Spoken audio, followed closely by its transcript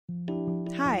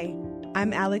Hi,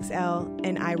 I'm Alex L.,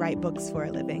 and I write books for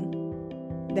a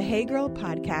living. The Hey Girl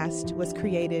podcast was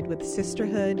created with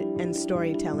sisterhood and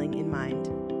storytelling in mind.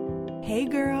 Hey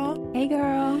girl. Hey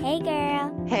girl. Hey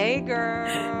girl. Hey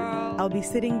girl. I'll be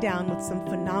sitting down with some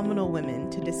phenomenal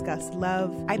women to discuss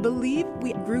love. I believe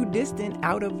we grew distant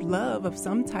out of love of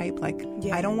some type, like,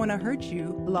 I don't want to hurt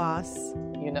you. Loss.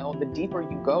 You know, the deeper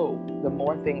you go, the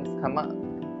more things come up.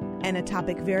 And a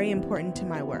topic very important to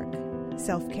my work,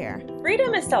 self-care.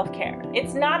 Freedom is self-care.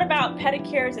 It's not about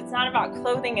pedicures. It's not about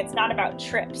clothing. It's not about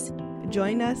trips.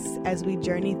 Join us as we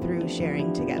journey through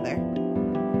sharing together.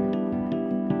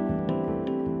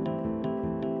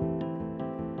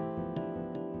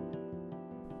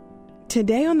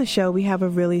 Today on the show, we have a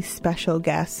really special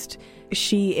guest.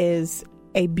 She is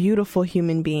a beautiful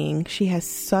human being. She has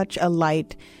such a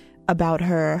light about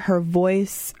her. Her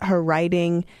voice, her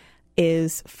writing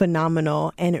is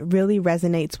phenomenal, and it really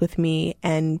resonates with me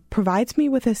and provides me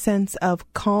with a sense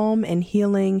of calm and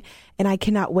healing, and I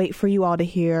cannot wait for you all to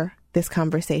hear this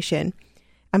conversation.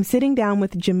 I'm sitting down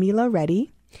with Jamila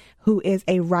Reddy, who is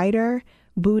a writer,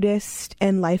 Buddhist,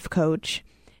 and life coach.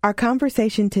 Our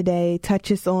conversation today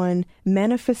touches on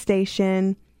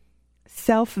manifestation,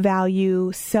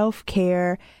 self-value,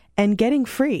 self-care, and getting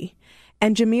free.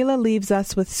 And Jamila leaves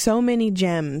us with so many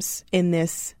gems in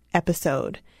this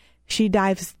episode. She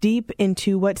dives deep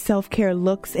into what self-care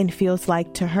looks and feels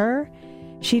like to her.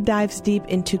 She dives deep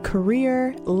into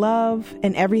career, love,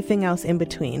 and everything else in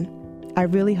between. I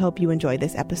really hope you enjoy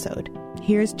this episode.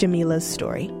 Here's Jamila's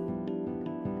story.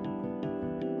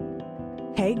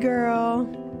 Hey, girl.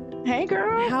 Hey,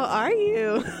 girl. How are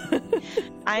you?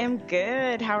 I am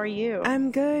good. How are you?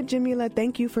 I'm good, Jamila.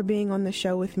 Thank you for being on the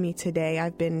show with me today.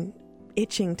 I've been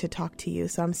itching to talk to you,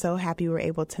 so I'm so happy we're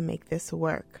able to make this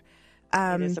work.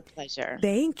 It is a pleasure.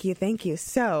 Thank you. Thank you.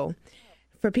 So,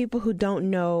 for people who don't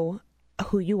know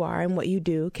who you are and what you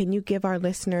do, can you give our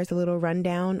listeners a little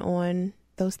rundown on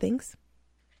those things?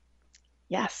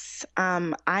 Yes.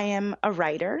 I am a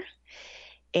writer,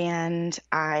 and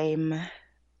I'm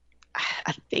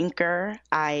a thinker.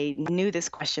 I knew this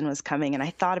question was coming, and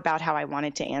I thought about how I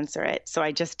wanted to answer it. So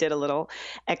I just did a little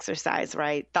exercise where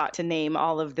I thought to name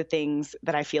all of the things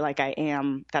that I feel like I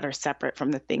am that are separate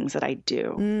from the things that I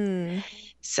do.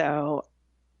 So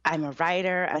I'm a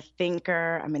writer, a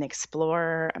thinker, I'm an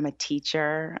explorer, I'm a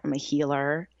teacher, I'm a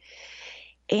healer.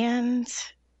 And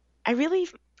I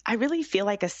really feel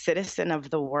like a citizen of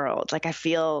the world. Like I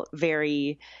feel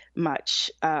very much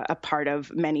a part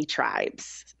of many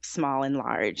tribes, small and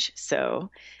large.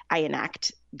 So I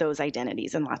enact those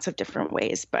identities in lots of different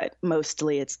ways, but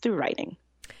mostly it's through writing.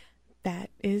 That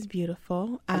is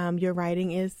beautiful. Your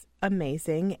writing is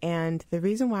amazing. And the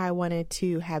reason why I wanted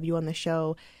to have you on the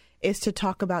show is to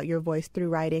talk about your voice through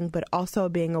writing, but also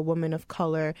being a woman of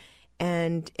color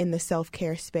and in the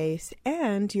self-care space,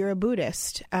 and you're a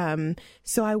Buddhist.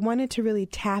 So I wanted to really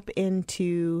tap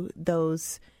into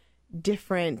those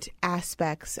different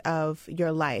aspects of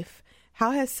your life.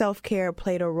 How has self-care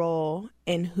played a role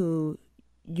in who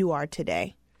you are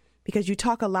today? Because you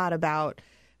talk a lot about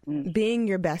being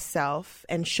your best self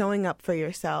and showing up for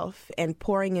yourself and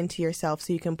pouring into yourself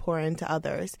so you can pour into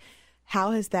others.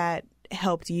 How has that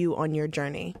helped you on your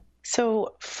journey?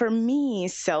 So for me,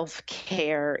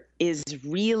 self-care is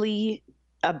really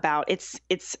about,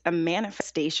 it's a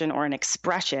manifestation or an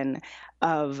expression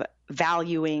of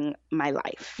valuing my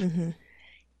life.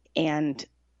 And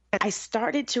I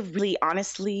started to really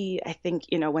honestly, I think,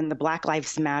 when the Black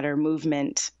Lives Matter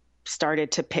movement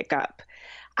started to pick up,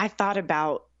 I thought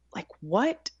about like,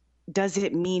 what does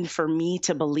it mean for me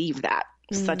to believe that?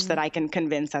 Such that I can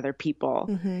convince other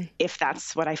people if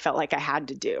that's what I felt like I had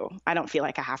to do. I don't feel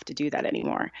like I have to do that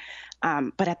anymore.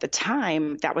 But at the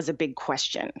time, that was a big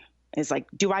question, is like,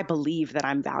 do I believe that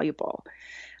I'm valuable?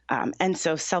 And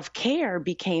so self-care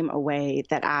became a way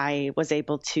that I was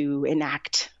able to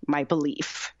enact my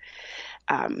belief.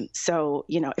 So,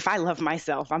 if I love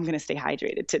myself, I'm going to stay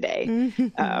hydrated today.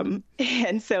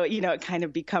 And so, it kind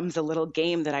of becomes a little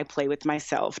game that I play with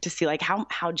myself to see like,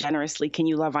 how generously can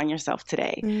you love on yourself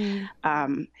today?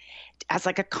 As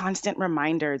like a constant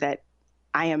reminder that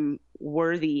I am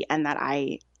worthy and that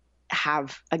I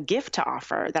have a gift to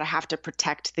offer, that I have to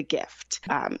protect the gift.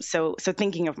 So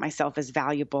thinking of myself as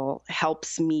valuable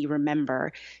helps me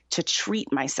remember to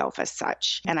treat myself as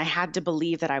such. And I had to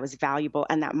believe that I was valuable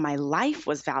and that my life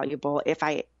was valuable if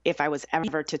I was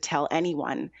ever to tell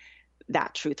anyone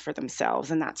that truth for themselves.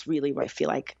 And that's really what I feel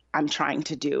like I'm trying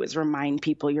to do, is remind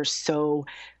people you're so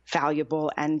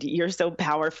valuable and you're so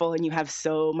powerful and you have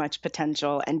so much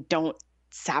potential, and don't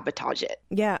sabotage it.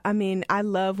 Yeah. I mean, I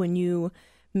love when you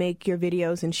make your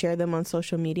videos and share them on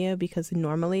social media because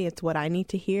normally it's what I need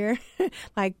to hear.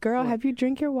 Like, girl, have you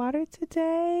drank your water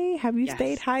today? Have you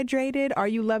stayed hydrated? Are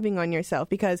you loving on yourself?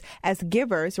 Because as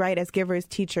givers, right, as givers,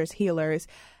 teachers, healers,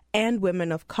 and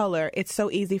women of color, it's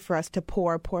so easy for us to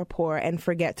pour and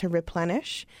forget to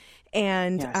replenish.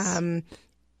 And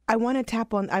I want to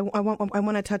tap on, I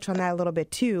want to touch on that a little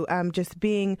bit too. Just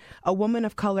being a woman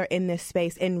of color in this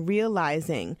space and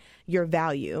realizing your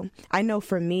value. I know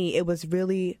for me, it was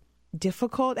really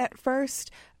difficult at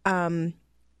first,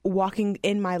 walking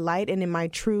in my light and in my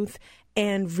truth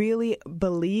and really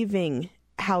believing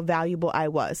how valuable I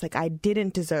was. Like, I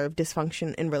didn't deserve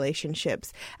dysfunction in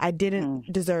relationships. I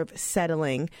didn't deserve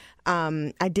settling.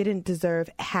 I didn't deserve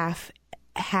half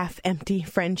empty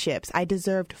friendships. I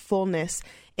deserved fullness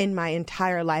in my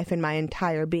entire life and my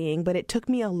entire being, but it took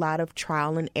me a lot of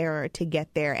trial and error to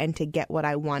get there and to get what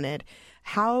I wanted.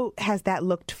 How has that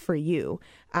looked for you?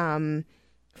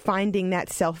 Finding that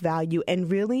self-value and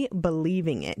really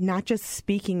believing it, not just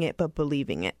speaking it, but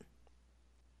believing it.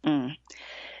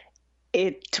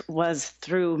 It was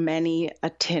through many a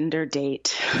Tinder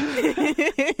date.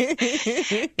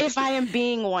 If I am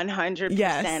being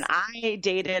 100%, I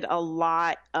dated a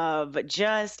lot of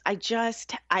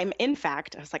in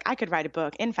fact, I was like, I could write a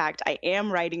book. In fact, I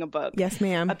am writing a book. Yes,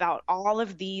 ma'am. About all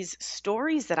of these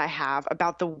stories that I have,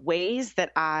 about the ways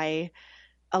that I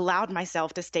allowed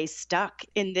myself to stay stuck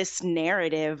in this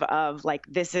narrative of like,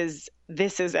 this is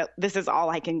all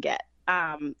I can get.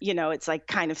 It's like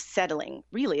kind of settling.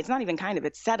 Really, it's not even kind of,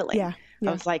 it's settling. Yeah.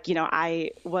 I was like,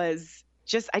 I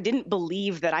didn't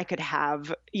believe that I could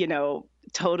have,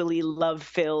 totally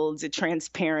love-filled,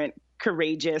 transparent,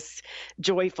 courageous,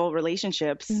 joyful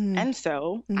relationships. And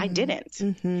so I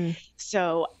didn't.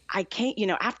 So I can't,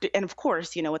 after, and of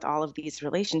course, with all of these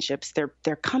relationships,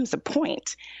 there comes a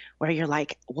point where you're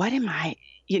like, what am I,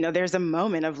 there's a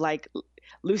moment of like,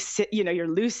 lucid, you're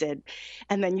lucid,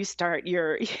 and then you start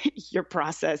your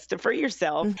process for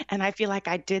yourself. And I feel like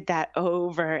I did that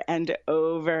over and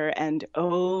over and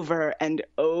over and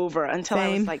over until I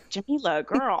was like, Jamila,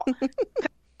 girl,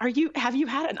 have you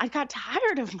had it? I got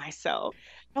tired of myself.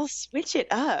 I'll switch it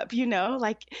up,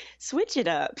 switch it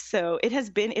up. So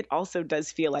it also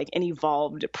does feel like an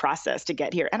evolved process to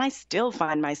get here. And I still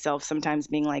find myself sometimes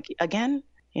being like, again,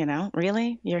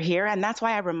 really, you're here. And that's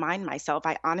why I remind myself,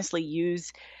 I honestly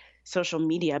use social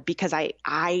media because I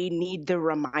need the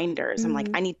reminders. I'm like,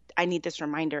 I need this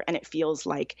reminder. And it feels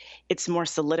like it's more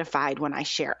solidified when I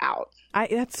share out.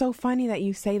 That's so funny that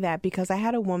you say that, because I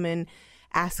had a woman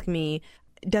ask me,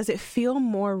 does it feel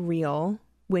more real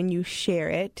when you share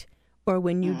it or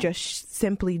when you just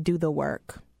simply do the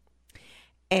work?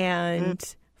 And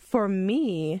for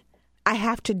me, I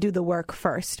have to do the work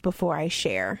first before I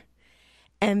share.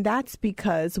 And that's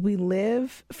because we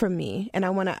live, for me, and I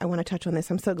want to touch on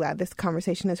this. I'm so glad this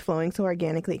conversation is flowing so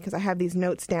organically, because I have these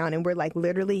notes down and we're like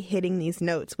literally hitting these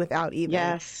notes without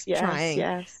even trying.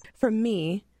 Yes. For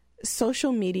me,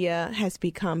 social media has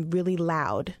become really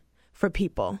loud for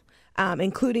people,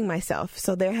 including myself.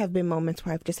 So there have been moments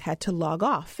where I've just had to log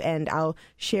off, and I'll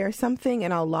share something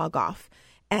and I'll log off.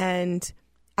 And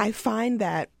I find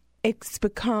that it's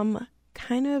become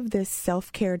kind of this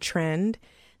self-care trend,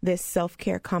 this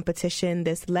self-care competition,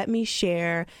 this let me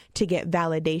share to get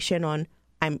validation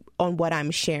on what I'm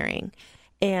sharing.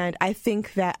 And I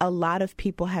think that a lot of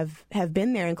people have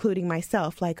been there, including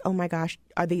myself, like, oh my gosh,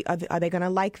 are they going to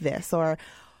like this, or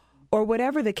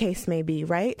whatever the case may be,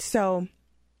 right? So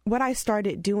what I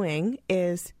started doing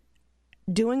is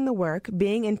doing the work,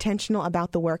 being intentional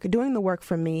about the work, doing the work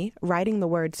for me, writing the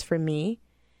words for me,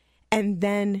 and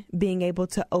then being able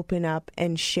to open up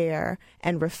and share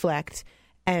and reflect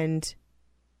and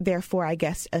therefore, I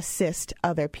guess, assist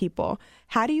other people.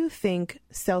 How do you think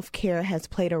self-care has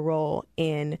played a role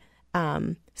in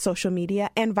social media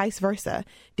and vice versa?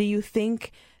 Do you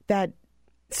think that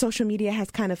social media has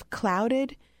kind of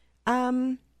clouded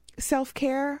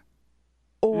self-care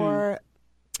or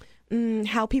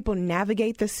how people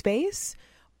navigate the space?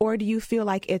 Or do you feel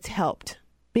like it's helped?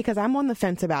 Because I'm on the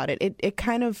fence about it. It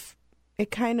kind of,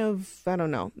 I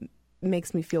don't know,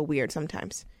 makes me feel weird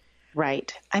sometimes.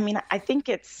 Right. I mean, I think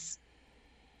it's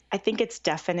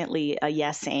definitely a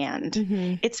yes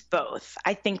and. It's both.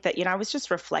 I think that, I was just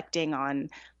reflecting on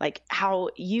like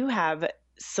how you have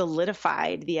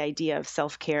solidified the idea of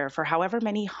self-care for however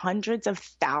many hundreds of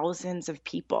thousands of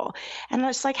people. And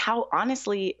it's like how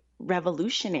honestly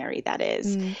revolutionary that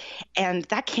is. And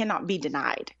that cannot be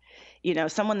denied.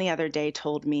 Someone the other day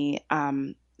told me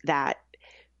that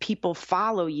people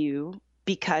follow you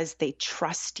because they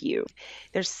trust you.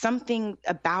 There's something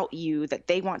about you that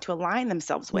they want to align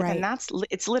themselves with. Right. And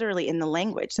it's literally in the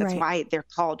language. That's why they're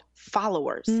called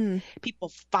followers.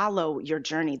 People follow your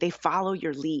journey. They follow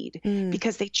your lead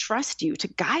because they trust you to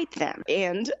guide them.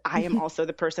 And I am also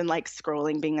the person like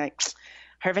scrolling, being like,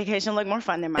 her vacation looked more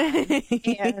fun than mine.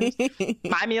 And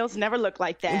my meals never look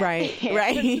like that. Right.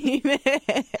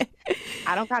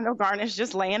 I don't got no garnish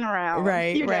just laying around.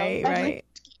 Right.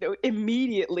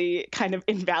 Immediately kind of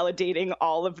invalidating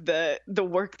all of the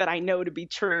work that I know to be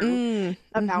true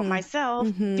about myself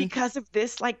because of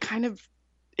this like kind of,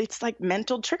 it's like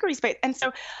mental trickery space. And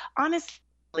so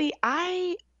honestly,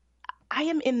 I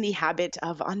am in the habit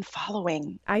of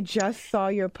unfollowing. I just saw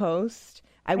your post.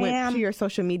 I went to your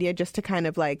social media just to kind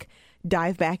of like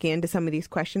dive back into some of these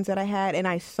questions that I had. And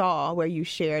I saw where you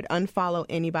shared unfollow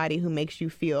anybody who makes you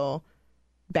feel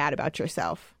bad about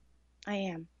yourself. I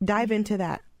am. Dive into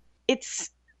that. It's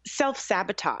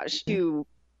self-sabotage to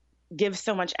give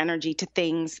so much energy to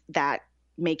things that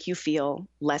make you feel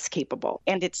less capable.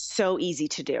 And it's so easy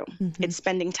to do. It's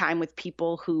spending time with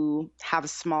people who have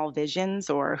small visions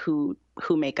or who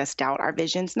make us doubt our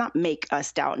visions. Not make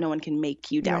us doubt. No one can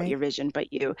make you doubt your vision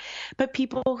but you. But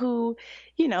people who,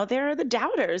 you know, they're the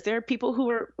doubters. They're people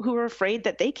who are afraid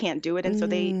that they can't do it. And so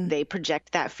they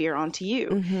project that fear onto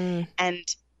you.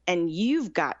 And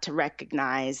you've got to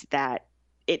recognize that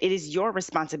it is your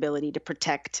responsibility to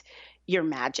protect your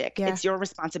magic. It's your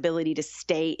responsibility to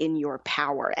stay in your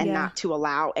power and not to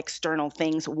allow external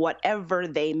things, whatever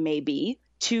they may be,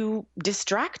 to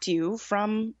distract you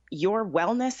from your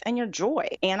wellness and your joy.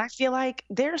 And I feel like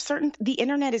the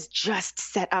internet is just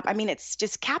set up. I mean, it's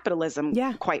just capitalism,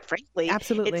 quite frankly.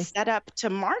 Absolutely. It's set up to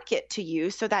market to you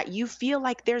so that you feel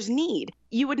like there's need.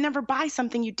 You would never buy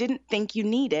something you didn't think you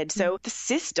needed. So the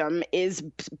system is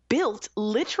built,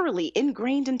 literally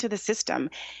ingrained into the system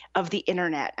of the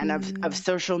internet and of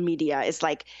social media. Is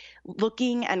like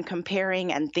looking and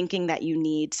comparing and thinking that you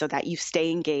need so that you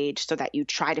stay engaged, so that you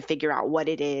try to figure out what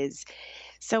it is.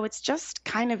 So it's just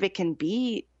kind of, it can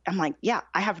be, I'm like,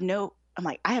 I have no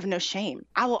shame.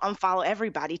 I will unfollow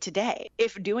everybody today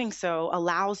if doing so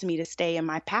allows me to stay in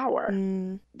my power.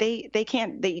 They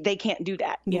can't do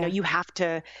that. You know,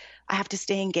 I have to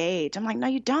stay engaged. I'm like, no,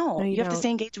 you don't. No, you have to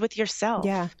stay engaged with yourself.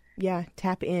 Yeah.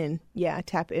 Tap in. Yeah.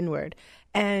 Tap inward.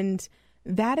 And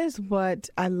that is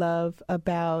what I love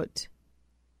about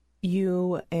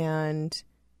you and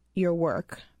your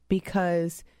work,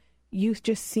 because you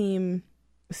just seem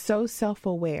so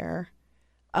self-aware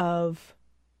of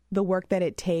the work that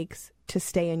it takes to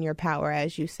stay in your power,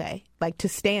 as you say, like to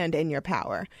stand in your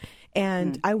power.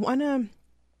 And I want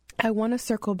to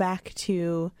circle back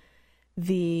to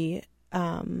the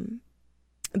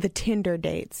Tinder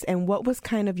dates and what was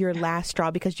kind of your last straw,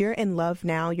 because you're in love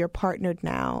now, you're partnered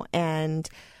now, and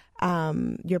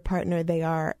your partner, they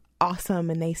are awesome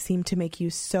and they seem to make you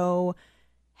so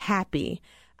happy.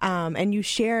 And you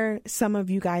share some of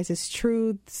you guys'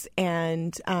 truths.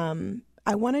 And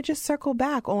I want to just circle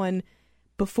back on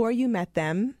before you met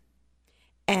them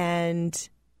and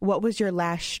what was your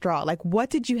last straw? Like, what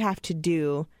did you have to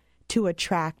do to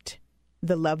attract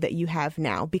the love that you have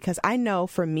now? Because I know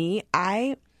for me,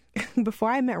 before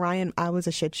I met Ryan, I was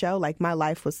a shit show. Like, my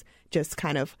life was just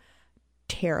kind of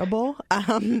terrible.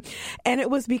 And it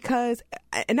was because,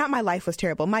 not my life was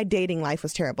terrible, my dating life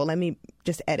was terrible. Let me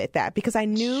just edit that, because I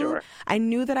knew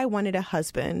that I wanted a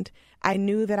husband. I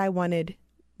knew that I wanted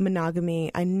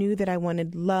monogamy. I knew that I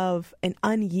wanted love, an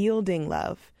unyielding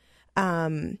love.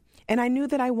 And I knew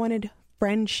that I wanted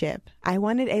friendship. I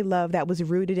wanted a love that was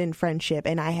rooted in friendship,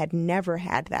 and I had never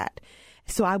had that.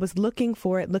 So I was looking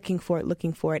for it,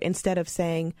 instead of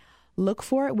saying, look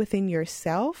for it within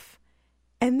yourself,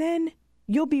 and then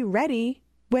you'll be ready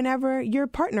whenever your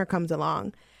partner comes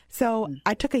along. So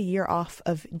I took a year off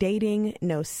of dating,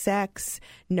 no sex,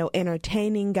 no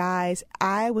entertaining guys.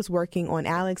 I was working on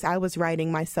Alex. I was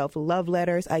writing myself love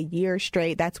letters a year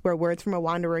straight. That's where Words from a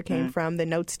Wanderer came from, the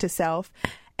notes to self.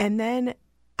 And then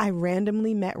I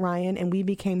randomly met Ryan and we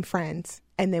became friends,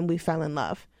 and then we fell in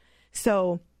love.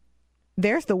 So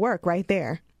there's the work right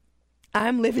there.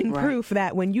 I'm living proof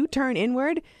that when you turn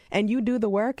inward and you do the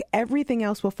work, everything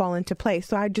else will fall into place.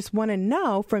 So I just want to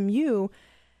know from you,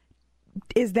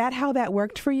 is that how that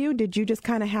worked for you? Did you just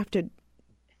kind of have to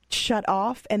shut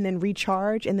off and then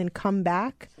recharge and then come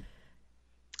back?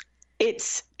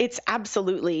 It's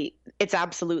absolutely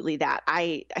that.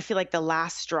 I feel like the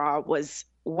last straw was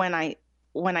when I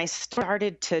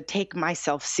started to take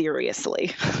myself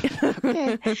seriously.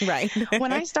 Okay. Right.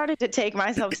 When I started to take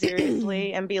myself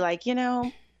seriously and be like, you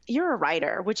know, you're a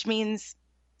writer, which means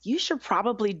you should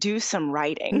probably do some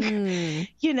writing,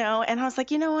 you know? And I was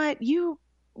like, you know what?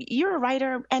 You're a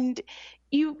writer, and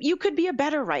you could be a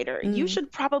better writer. You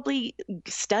should probably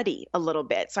study a little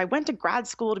bit. So I went to grad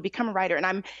school to become a writer, and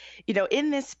I'm, you know,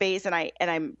 in this space, and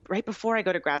I'm right before I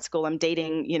go to grad school, I'm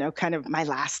dating, you know, kind of my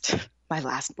last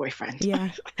boyfriend.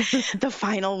 Yeah. The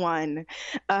final one,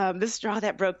 the straw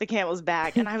that broke the camel's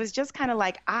back. And I was just kind of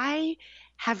like, I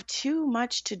have too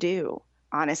much to do,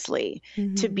 honestly,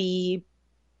 to be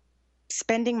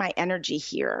spending my energy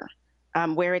here,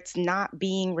 where it's not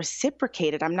being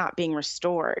reciprocated. I'm not being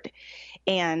restored.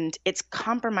 And it's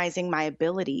compromising my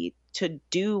ability to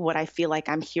do what I feel like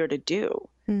I'm here to do.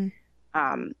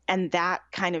 And that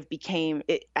kind of became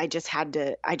it. I just had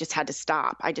to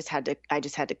stop. I just had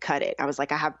to cut it. I was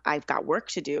like, I've got work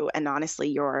to do. And honestly,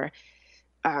 you're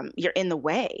in the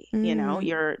way, you know,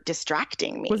 you're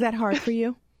distracting me. Was that hard for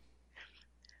you?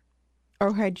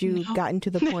 Or had you gotten to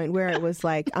the point where it was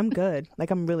like, I'm good, like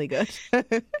I'm really good?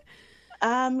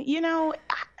 You know,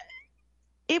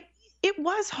 it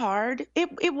was hard.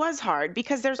 It was hard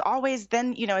because there's always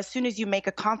then, you know, as soon as you make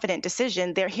a confident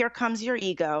decision, here comes your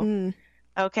ego.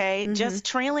 Okay. Just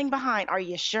trailing behind. Are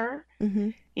you sure?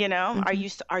 You know,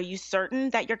 are you certain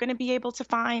that you're going to be able to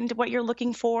find what you're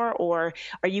looking for, or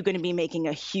are you going to be making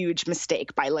a huge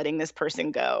mistake by letting this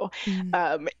person go?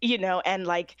 You know, and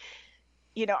like,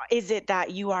 you know, is it that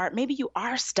maybe you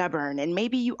are stubborn and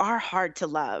maybe you are hard to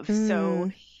love.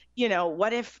 So, you know,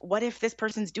 what if this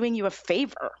person's doing you a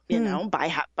favor, you know,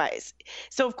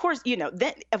 so of course, you know,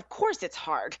 then of course it's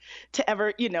hard to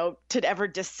ever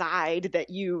decide that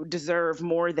you deserve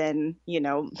more than, you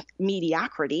know,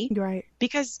 mediocrity. Right.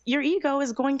 Because your ego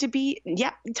is going to be,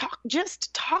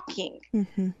 just talking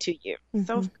to you.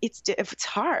 So it's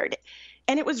hard.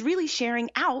 And it was really sharing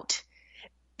out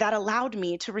that allowed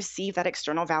me to receive that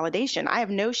external validation. I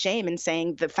have no shame in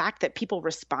saying the fact that people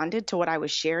responded to what I was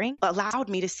sharing allowed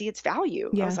me to see its value.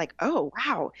 I was like, oh,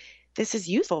 wow, this is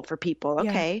useful for people.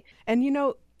 Okay. Yeah. And, you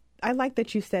know, I like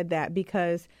that you said that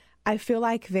because I feel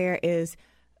like there is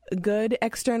good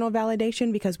external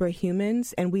validation because we're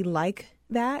humans and we like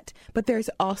that. But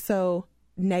there's also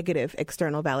negative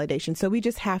external validation. So we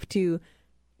just have to,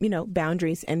 you know,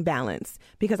 boundaries and balance,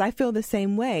 because I feel the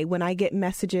same way when I get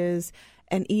messages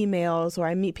and emails, or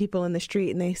I meet people in the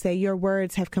street and they say, your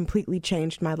words have completely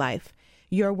changed my life.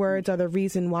 Your words are the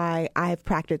reason why I've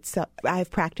practiced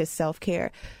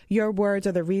self-care. Your words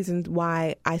are the reasons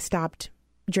why I stopped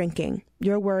drinking.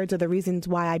 Your words are the reasons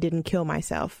why I didn't kill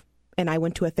myself and I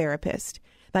went to a therapist.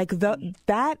 Like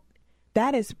that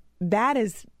is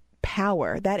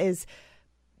power. That is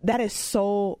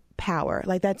soul power.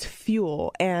 Like that's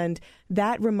fuel. And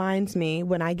that reminds me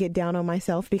when I get down on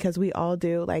myself, because we all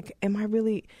do, like, am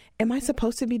I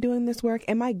supposed to be doing this work?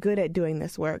 Am I good at doing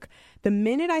this work? The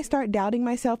minute I start doubting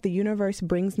myself, the universe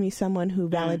brings me someone who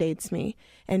validates me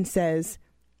and says,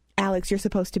 Alex, you're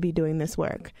supposed to be doing this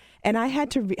work. And I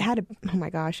had a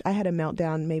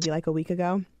meltdown maybe like a week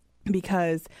ago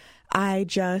because I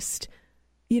just,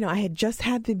 you know, I had just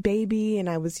had the baby and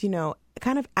I was, you know,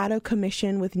 kind of out of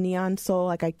commission with Neon Soul.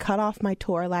 Like I cut off my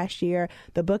tour last year.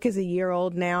 The book is a year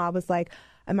old now. I was like,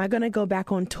 am I going to go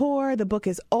back on tour? The book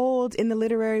is old in the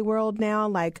literary world now.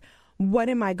 Like, what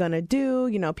am I going to do?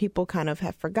 You know, people kind of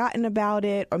have forgotten about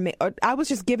it, or I was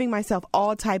just giving myself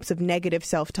all types of negative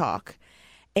self-talk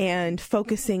and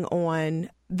focusing on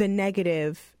the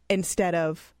negative instead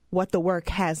of what the work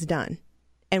has done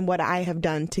and what I have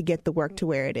done to get the work to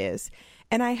where it is.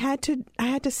 And I had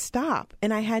to stop,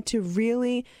 and I had to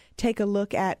really take a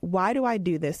look at, why do I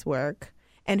do this work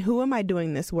and who am I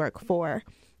doing this work for?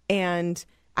 And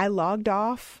I logged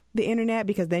off the internet,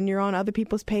 because then you're on other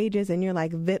people's pages and you're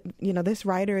like, you know, this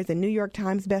writer is a New York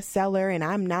Times bestseller and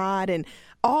I'm not, and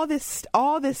all this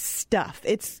stuff.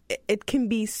 It can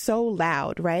be so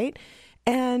loud, right?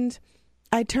 And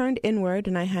I turned inward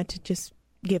and I had to just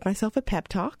give myself a pep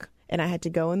talk. And I had to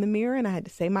go in the mirror and I had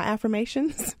to say my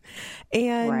affirmations.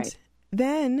 And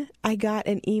then I got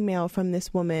an email from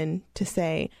this woman to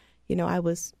say, you know, I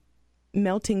was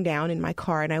melting down in my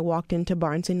car and I walked into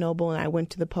Barnes & Noble and I went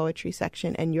to the poetry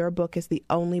section, and your book is the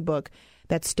only book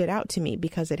that stood out to me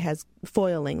because it has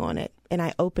foiling on it. And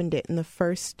I opened it and the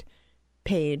first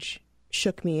page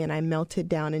shook me and I melted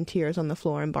down in tears on the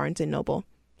floor in Barnes & Noble.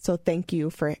 So thank you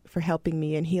for helping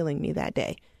me and healing me that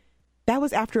day. That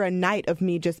was after a night of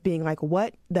me just being like,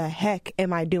 what the heck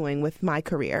am I doing with my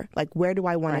career? Like, where do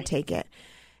I want to take it?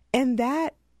 And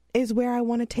that is where I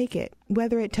want to take it.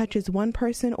 Whether it touches one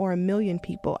person or 1 million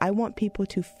people, I want people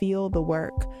to feel the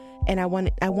work, and I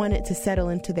want it to settle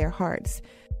into their hearts.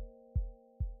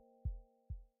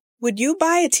 Would you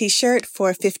buy a t-shirt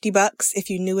for $50 if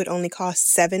you knew it only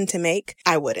cost $7 to make?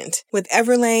 I wouldn't. With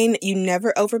Everlane, you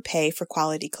never overpay for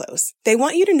quality clothes. They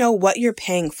want you to know what you're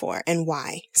paying for and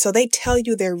why, so they tell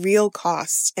you their real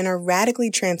costs and are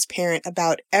radically transparent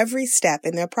about every step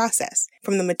in their process,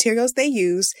 from the materials they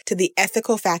use to the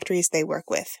ethical factories they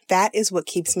work with. That is what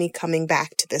keeps me coming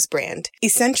back to this brand.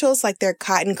 Essentials like their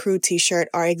Cotton Crew t-shirt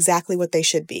are exactly what they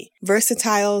should be.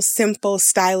 Versatile, simple,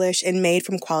 stylish, and made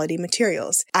from quality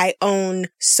materials. I own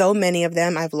so many of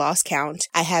them, I've lost count.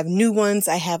 I have new ones,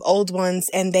 I have old ones,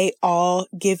 and they all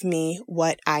give me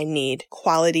what I need.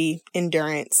 Quality,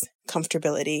 endurance,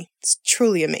 comfortability. It's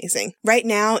truly amazing. Right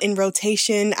now in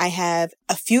rotation, I have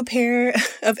a few pair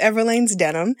of Everlane's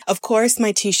denim, of course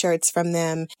my t-shirts from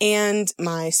them, and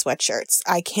my sweatshirts.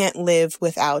 I can't live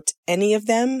without any of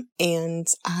them, and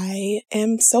I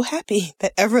am so happy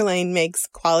that Everlane makes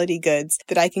quality goods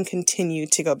that I can continue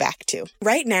to go back to.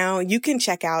 Right now, you can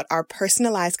check out our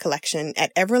personalized collection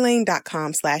at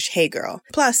everlane.com/heygirl.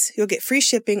 Plus, you'll get free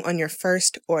shipping on your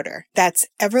first order. That's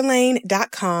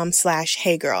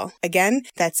everlane.com/heygirl. Again,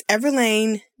 that's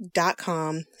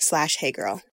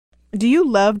everlane.com/heygirl. Do you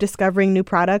love discovering new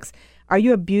products? Are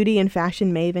you a beauty and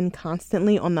fashion maven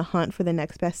constantly on the hunt for the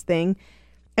next best thing?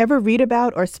 Ever read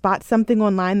about or spot something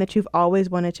online that you've always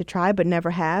wanted to try but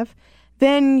never have?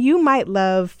 Then you might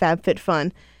love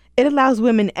FabFitFun. It allows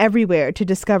women everywhere to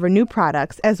discover new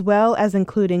products as well as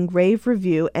including rave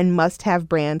review and must-have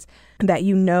brands that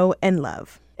you know and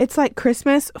love. It's like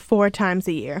Christmas 4 times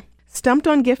a year. Stumped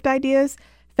on gift ideas?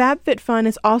 FabFitFun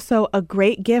is also a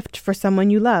great gift for someone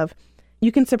you love.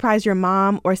 You can surprise your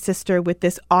mom or sister with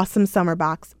this awesome summer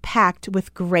box packed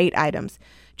with great items.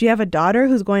 Do you have a daughter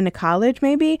who's going to college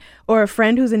maybe? Or a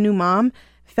friend who's a new mom?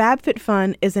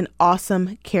 FabFitFun is an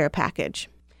awesome care package.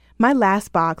 My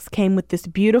last box came with this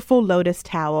beautiful lotus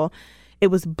towel. It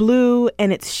was blue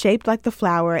and it's shaped like the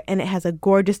flower and it has a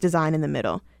gorgeous design in the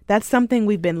middle. That's something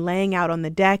we've been laying out on the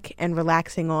deck and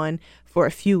relaxing on for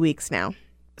a few weeks now.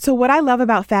 So what I love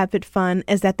about FabFitFun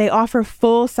is that they offer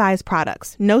full-size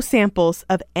products, no samples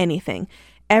of anything.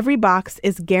 Every box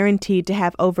is guaranteed to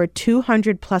have over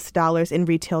 $200+ in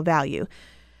retail value.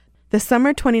 The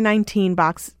summer 2019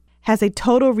 box has a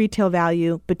total retail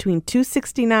value between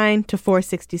 $269 to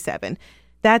 $467.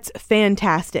 That's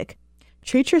fantastic.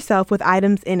 Treat yourself with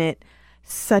items in it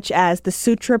such as the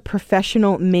Sutra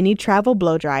Professional Mini Travel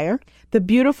Blow Dryer, the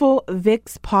beautiful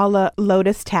Vicks Paula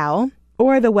Lotus Towel,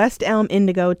 or the West Elm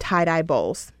Indigo Tie-Dye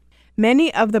Bowls.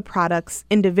 Many of the products'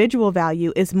 individual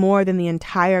value is more than the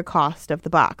entire cost of the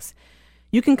box.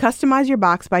 You can customize your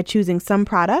box by choosing some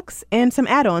products and some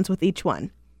add-ons with each one.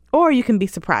 Or you can be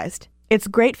surprised. It's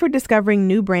great for discovering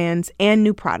new brands and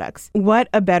new products. What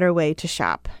a better way to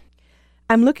shop.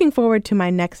 I'm looking forward to my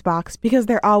next box because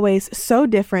they're always so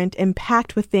different and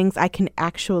packed with things I can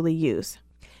actually use.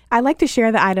 I like to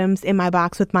share the items in my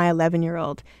box with my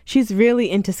 11-year-old. She's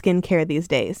really into skincare these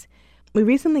days. We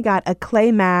recently got a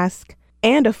clay mask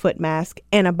and a foot mask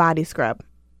and a body scrub.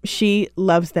 She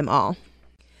loves them all.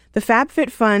 The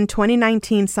FabFitFun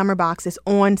 2019 summer box is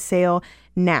on sale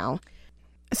now.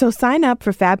 So sign up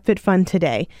for FabFitFun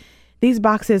today. These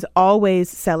boxes always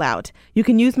sell out. You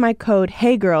can use my code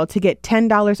HeyGirl to get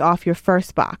 $10 off your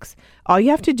first box. All you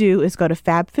have to do is go to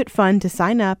FabFitFun to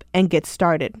sign up and get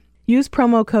started. Use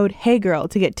promo code HeyGirl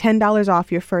to get $10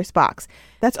 off your first box.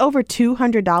 That's over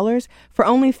 $200 for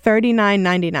only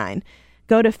 $39.99.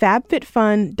 Go to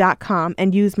fabfitfun.com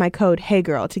and use my code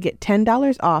HeyGirl to get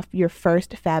 $10 off your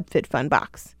first FabFitFun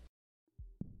box.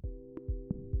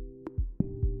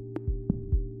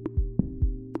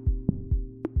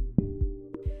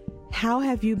 How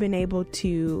have you been able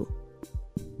to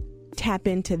tap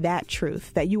into that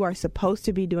truth that you are supposed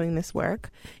to be doing this work,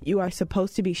 you are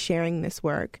supposed to be sharing this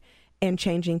work and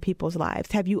changing people's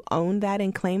lives? Have you owned that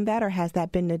and claimed that, or has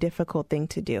that been a difficult thing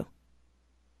to do?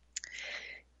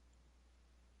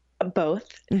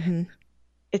 Both. Mm-hmm.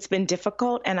 It's been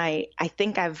difficult, and I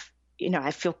think I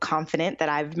feel confident that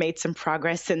I've made some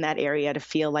progress in that area to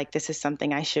feel like this is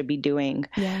something I should be doing.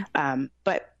 Yeah.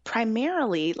 But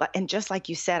primarily, and just like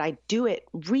you said, I do it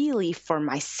really for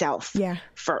myself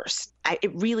first.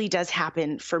 It really does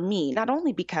happen for me, not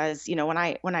only because,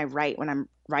 when I'm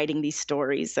writing these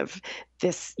stories of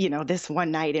this, this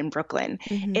one night in Brooklyn,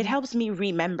 it helps me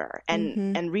remember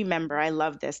and remember. I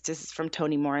love this. This is from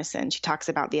Toni Morrison. She talks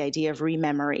about the idea of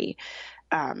rememory.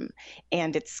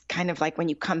 And it's kind of like when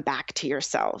you come back to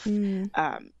yourself,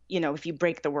 if you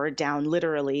break the word down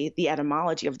literally, the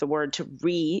etymology of the word to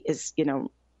re is,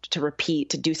 to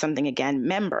repeat, to do something again.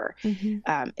 Member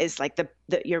is like to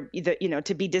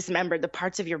be dismembered, the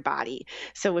parts of your body.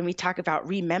 So when we talk about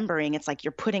remembering, it's like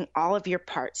you're putting all of your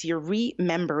parts, you're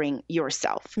remembering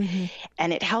yourself.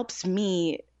 And it helps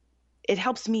me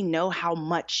know how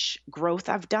much growth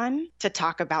I've done to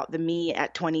talk about the me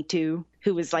at 22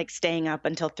 who was like staying up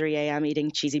until 3 a.m. eating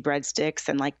cheesy breadsticks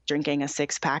and like drinking a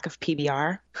 6-pack of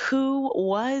PBR. Who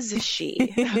was she?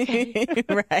 Okay.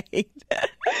 Right.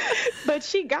 But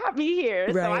she got me here.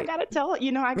 Right. So I got to tell,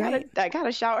 I got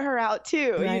to shout her out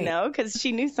too, right. because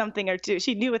she knew something or two.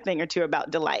 She knew a thing or two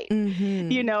about delight,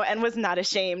 and was not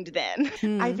ashamed then.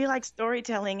 I feel like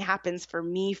storytelling happens for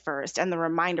me first, and the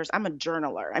reminders. I'm a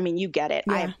journaler. I mean, you get it.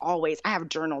 Yeah. I have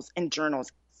journals and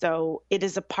journals. So it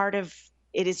is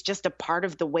just a part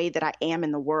of the way that I am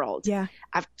in the world. Yeah.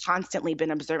 I've constantly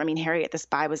been observed. I mean, Harriet the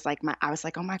Spy was like I was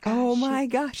like, oh my gosh. Oh my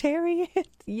gosh, Harriet.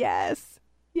 Yes.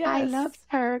 Yes. I loved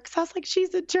her because I was like,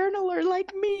 she's a journaler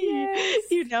like me.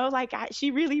 Yes.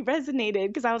 She really resonated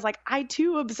because I was like, I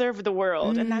too observe the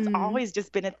world. And that's always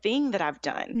just been a thing that I've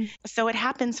done. So it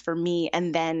happens for me.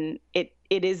 And then it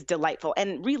is delightful.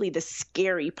 And really the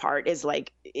scary part is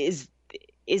like,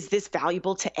 is this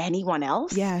valuable to anyone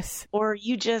else? Yes. Or are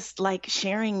you just like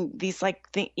sharing these like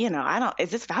is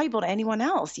this valuable to anyone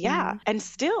else? Yeah. And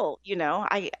still,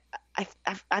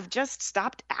 I've just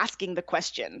stopped asking the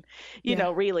question,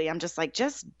 really, I'm just like,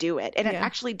 just do it. And it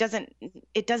actually doesn't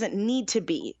need to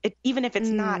be, even if it's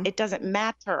not, it doesn't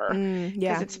matter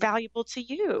because it's valuable to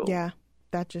you. Yeah.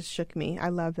 That just shook me. I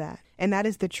love that. And that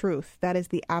is the truth. That is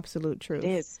the absolute truth.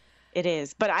 It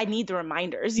is, but I need the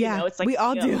reminders. It's like we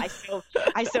all do.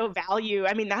 I so value.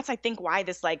 I mean, that's I think why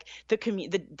this like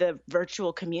the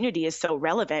virtual community is so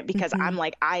relevant because I'm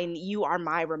like you are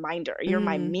my reminder. You're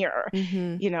my mirror.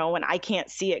 When I can't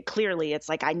see it clearly, it's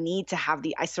like I need to have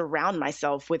I surround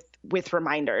myself with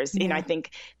reminders. Yeah. I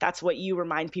think that's what you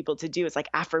remind people to do. It's like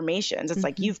affirmations. It's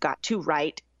like you've got to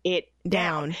write it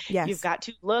down. Yes. You've got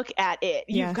to look at it.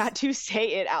 You've got to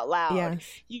say it out loud. Yes.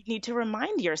 You need to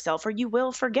remind yourself or you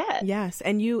will forget. Yes.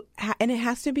 And and it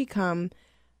has to become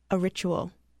a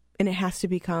ritual and it has to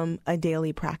become a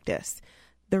daily practice.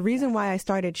 The reason why I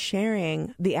started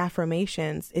sharing the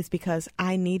affirmations is because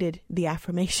I needed the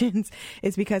affirmations,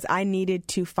 is because I needed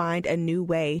to find a new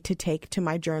way to take to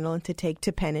my journal and to take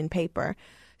to pen and paper.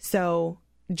 So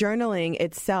journaling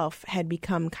itself had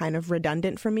become kind of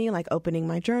redundant for me, like opening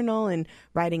my journal and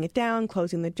writing it down,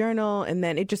 closing the journal. And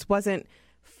then it wasn't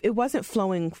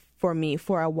flowing for me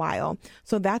for a while.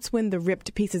 So that's when the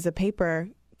ripped pieces of paper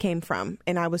came from.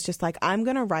 And I was just like, I'm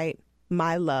going to write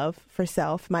my love for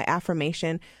self, my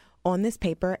affirmation on this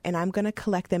paper, and I'm going to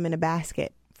collect them in a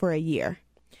basket for a year.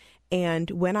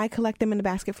 And when I collect them in a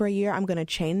basket for a year, I'm going to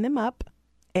chain them up.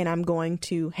 And I'm going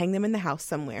to hang them in the house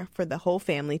somewhere for the whole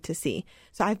family to see.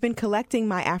 So I've been collecting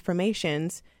my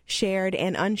affirmations, shared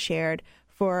and unshared,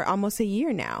 for almost a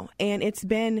year now. And it's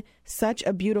been such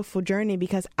a beautiful journey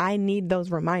because I need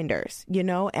those reminders,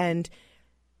 and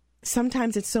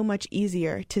sometimes it's so much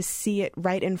easier to see it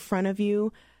right in front of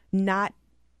you, not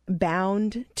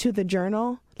bound to the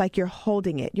journal, like you're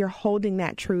holding it. You're holding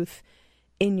that truth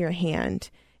in your hand.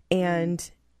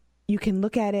 And you can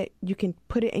look at it. You can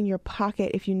put it in your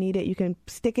pocket if you need it. You can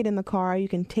stick it in the car. You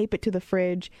can tape it to the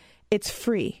fridge. It's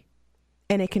free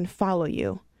and it can follow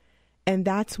you. And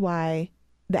that's why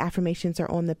the affirmations are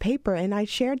on the paper. And I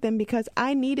shared them because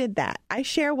I needed that. I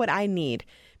share what I need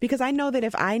because I know that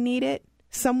if I need it,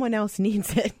 someone else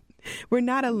needs it. We're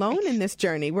not alone in this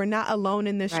journey. We're not alone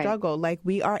in this struggle. Like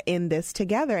we are in this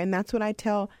together. And that's what I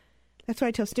tell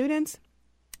students.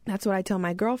 That's what I tell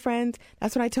my girlfriends.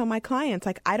 That's what I tell my clients.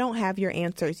 Like, I don't have your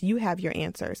answers. You have your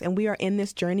answers. And we are in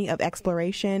this journey of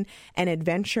exploration and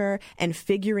adventure and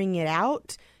figuring it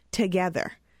out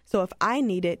together. So if I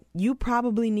need it, you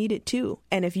probably need it too.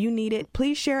 And if you need it,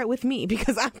 please share it with me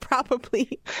because I'm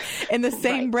probably in the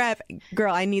same breath,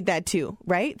 girl, I need that too.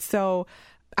 Right? So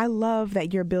I love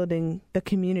that you're building the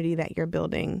community that you're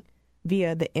building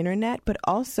via the internet, but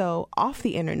also off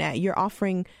the internet. You're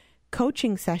offering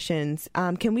coaching sessions.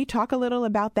 Can we talk a little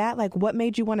about that? Like, what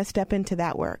made you want to step into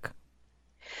that work?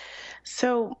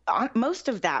 So most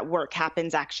of that work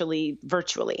happens actually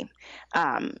virtually.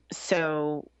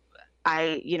 So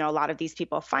a lot of these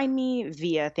people find me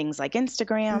via things like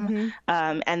Instagram,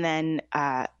 and then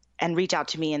and reach out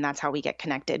to me, and that's how we get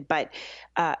connected. But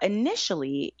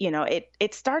initially,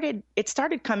 it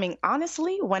started coming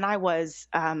honestly when I was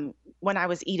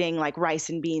eating like rice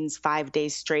and beans 5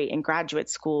 days straight in graduate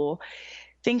school,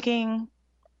 thinking,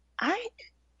 I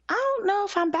don't know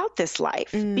if I'm about this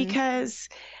life because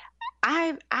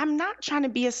I'm not trying to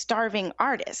be a starving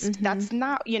artist. Mm-hmm. That's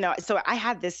not, so I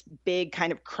had this big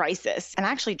kind of crisis and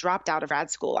I actually dropped out of grad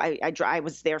school. I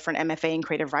was there for an MFA in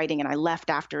creative writing and I left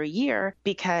after a year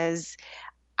because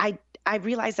I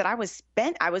realized that I was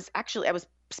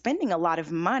spending a lot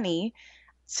of money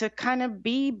to kind of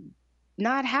be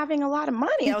not having a lot of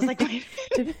money. I was like, wait,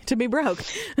 to be broke.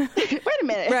 Wait a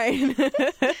minute. Right.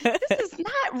 This is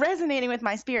not resonating with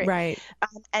my spirit. Right.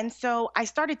 And so I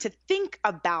started to think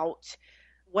about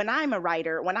when I'm a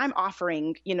writer, when I'm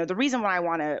offering, the reason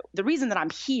that I'm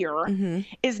here Mm-hmm.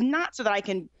 is not so that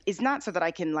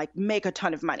I can like make a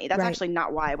ton of money. That's Right. actually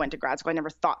not why I went to grad school. I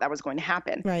never thought that was going to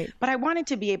happen. Right. But I wanted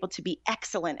to be able to be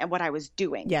excellent at what I was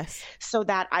doing. Yes. So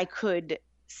that I could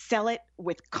sell it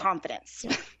with confidence.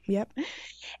 Yep.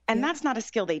 And Yep. that's not a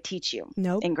skill they teach you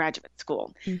Nope. in graduate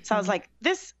school. Mm-hmm. So I was like,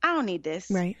 I don't need this.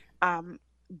 Right.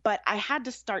 But I had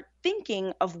to start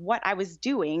thinking of what I was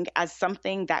doing as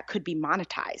something that could be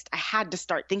monetized. I had to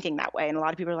start thinking that way. And a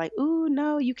lot of people are like, ooh,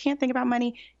 no, you can't think about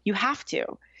money. You have to.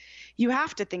 You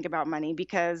have to think about money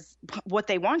because what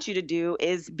they want you to do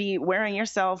is be wearing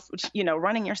yourself,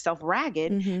 running yourself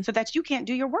ragged Mm-hmm. so that you can't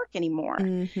do your work anymore.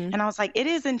 Mm-hmm. And I was like, it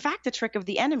is in fact a trick of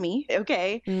the enemy,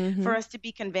 okay, Mm-hmm. for us to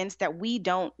be convinced that we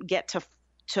don't get to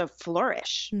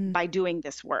flourish by doing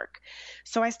this work.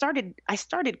 So I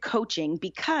started coaching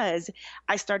because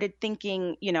I started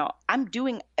thinking,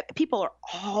 people are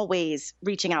always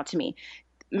reaching out to me.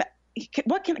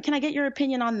 What can I get your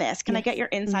opinion on this? Can I get your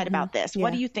insight Mm-hmm. about this? Yeah.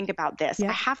 What do you think about this? Yeah.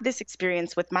 I have this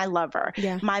experience with my lover,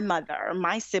 Yeah. my mother,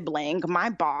 my sibling, my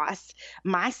boss,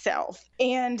 myself,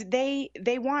 and they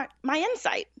want my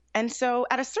insight. And so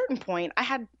at a certain point, I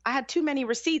had too many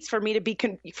receipts for me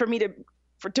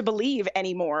to believe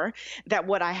anymore that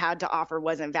what I had to offer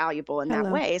wasn't valuable in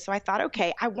that way. So I thought,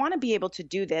 okay, I want to be able to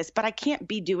do this, but I can't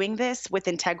be doing this with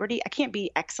integrity. I can't be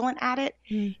excellent at it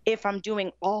if I'm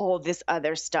doing all this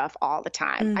other stuff all the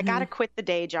time. Mm-hmm. I got to quit the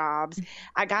day jobs.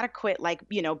 I got to quit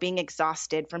being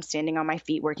exhausted from standing on my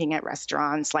feet working at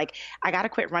restaurants. Like I got to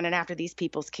quit running after these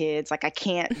people's kids. Like I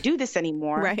can't do this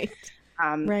anymore. Right.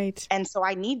 Right. And so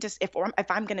I need to,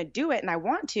 if I'm going to do it and I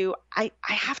want to,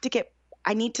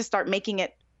 I need to start making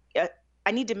it,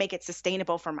 I need to make it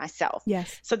sustainable for myself.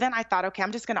 Yes. So then I thought, okay,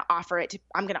 I'm just going to offer it.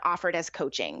 I'm going to offer it as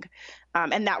coaching.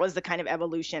 And that was the kind of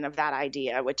evolution of that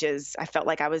idea, which is I felt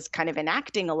like I was kind of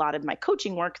enacting a lot of my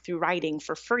coaching work through writing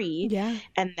for free. Yeah.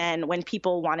 And then when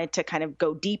people wanted to kind of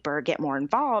go deeper, get more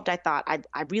involved, I thought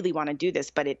I really want to do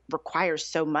this, but it requires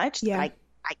so much that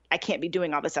I can't be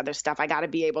doing all this other stuff. I got to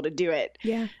be able to do it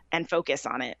and focus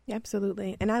on it.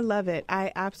 Absolutely. And I love it.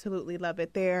 I absolutely love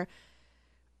it. There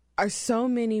are so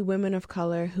many women of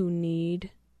color who need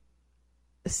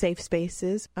safe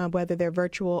spaces, whether they're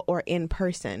virtual or in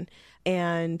person.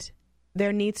 And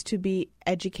there needs to be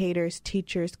educators,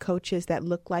 teachers, coaches that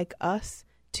look like us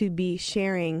to be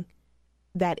sharing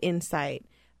that insight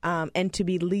and to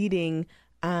be leading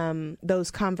those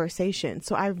conversations.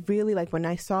 So I really when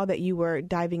I saw that you were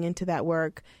diving into that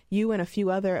work, you and a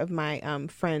few other of my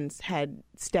friends had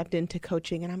stepped into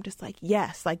coaching, and I'm just like,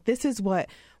 yes, this is what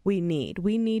we need.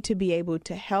 We need to be able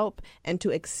to help and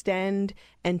to extend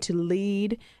and to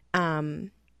lead. And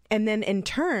then in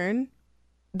turn,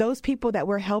 those people that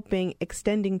we're helping,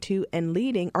 extending to, and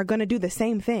leading are going to do the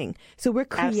same thing. So we're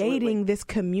creating this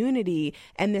community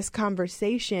and this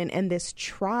conversation and this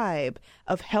tribe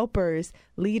of helpers,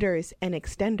 leaders, and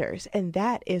extenders. And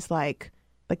that is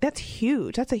that's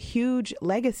huge. That's a huge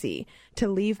legacy to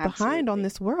leave behind on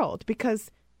this world,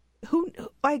 because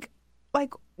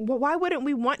why wouldn't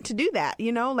we want to do that?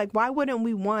 Why wouldn't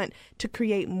we want to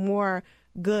create more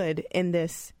good in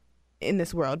this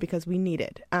world? Because we need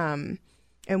it.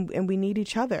 And we need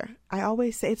each other. I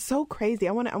always say it's so crazy.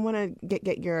 I want to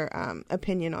get your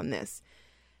opinion on this.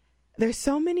 There's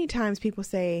so many times people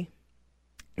say,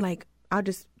 I'll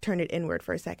just turn it inward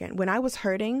for a second. When I was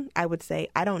hurting, I would say,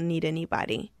 I don't need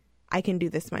anybody. I can do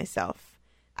this myself.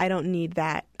 I don't need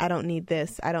that. I don't need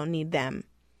this. I don't need them.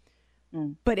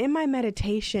 But in my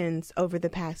meditations over the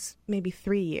past maybe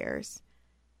 3 years,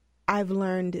 I've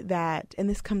learned that, and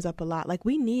this comes up a lot,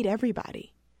 we need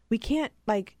everybody. We can't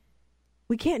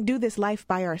do this life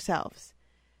by ourselves.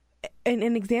 And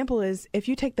an example is, if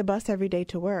you take the bus every day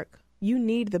to work, you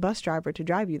need the bus driver to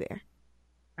drive you there.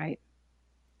 Right.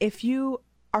 If you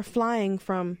are flying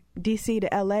from DC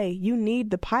to LA, you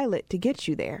need the pilot to get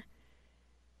you there.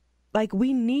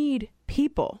 We need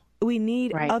people. We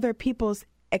need other people's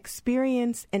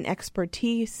experience and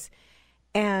expertise.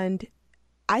 And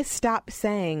I stopped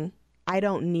saying, I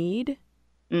don't need,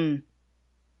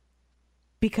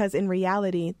 because in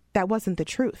reality, that wasn't the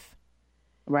truth.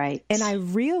 Right. And I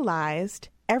realized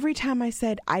every time I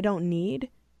said I don't need,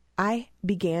 I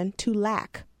began to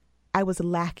lack. I was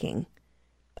lacking.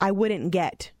 I wouldn't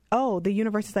get. Oh, the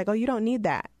universe is like, oh, you don't need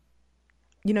that.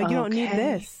 You know, you don't need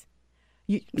this.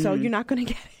 So you're not going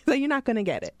to get it. So you're not going to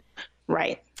get it.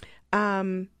 Right.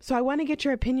 So I want to get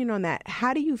your opinion on that.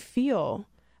 How do you feel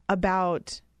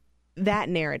about that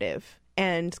narrative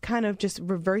and kind of just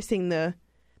reversing the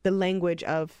language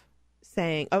of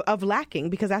saying, of lacking,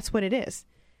 because that's what it is?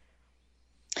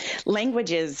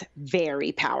 Language is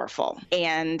very powerful.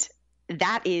 And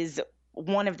that is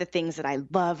one of the things that I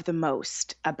love the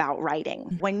most about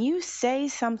writing. When you say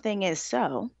something is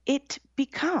so, it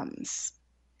becomes.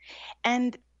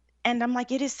 And I'm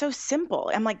like, it is so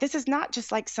simple. I'm like, this is not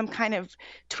just like some kind of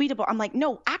tweetable. I'm like,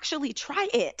 no, actually try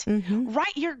it.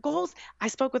 Write your goals. I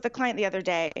spoke with a client the other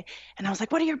day and I was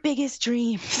like, what are your biggest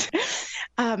dreams?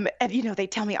 And, you know, they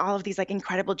tell me all of these like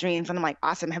incredible dreams. And I'm like,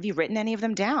 awesome. Have you written any of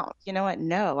them down? You know what?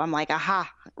 No. I'm like, aha,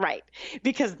 right.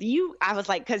 Because I was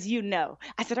like, because you know,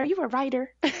 I said, are you a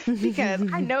writer? Because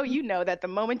I know, you know, that the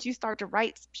moment you start to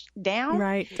write down,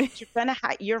 right, you're gonna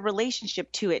your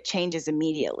relationship to it changes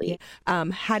immediately.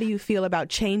 How do you feel about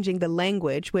changing the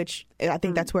language, which I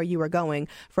think that's where you were going,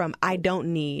 from I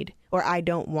don't need or I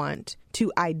don't want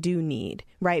to I do need,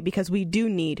 right? Because we do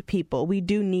need people. We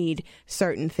do need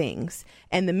certain things.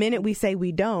 And the minute we say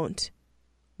we don't,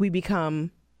 we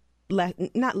become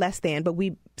not less than, but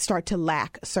we start to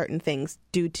lack certain things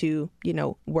due to, you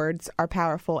know, words are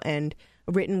powerful, and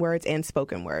written words and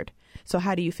spoken word. So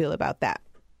how do you feel about that?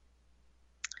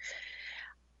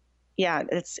 Yeah,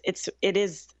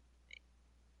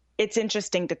 it's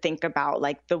interesting to think about,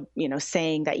 like, the, you know,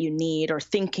 saying that you need or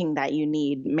thinking that you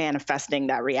need, manifesting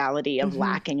that reality of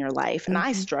lack in your life. And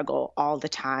I struggle all the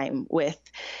time with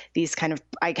these kind of,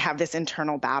 I have this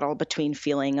internal battle between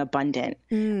feeling abundant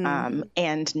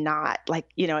and not, like,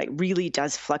 you know, it really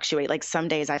does fluctuate. Like some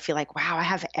days I feel like, wow, I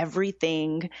have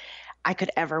everything I could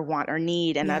ever want or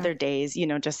need. And other days, you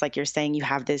know, just like you're saying, you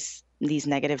have these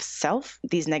negative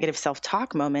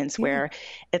self-talk moments where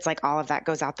it's like all of that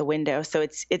goes out the window. So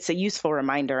it's a useful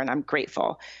reminder, and I'm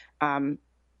grateful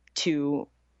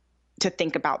to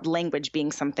think about language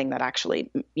being something that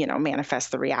actually, you know, manifests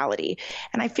the reality.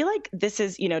 And I feel like this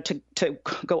is, you know, to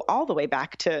go all the way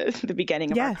back to the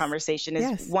beginning of our conversation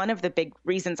is one of the big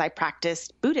reasons I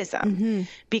practiced Buddhism,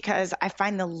 because I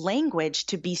find the language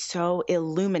to be so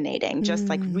illuminating. Just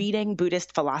like reading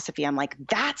Buddhist philosophy, I'm like,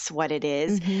 that's what it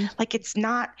is. Like, it's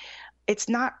not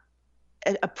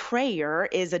a prayer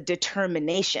is a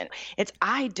determination. It's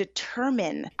I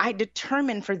determine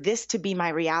for this to be my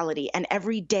reality. And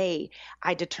every day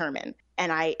I determine,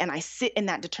 and I sit in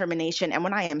that determination. And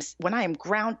when I am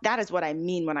grounded, that is what I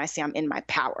mean when I say I'm in my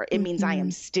power. It means I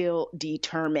am still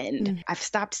determined. I've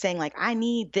stopped saying like, I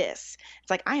need this.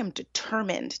 It's like, I am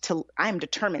determined to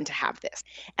have this.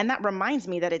 And that reminds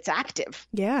me that it's active.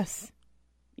 Yes.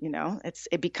 You know,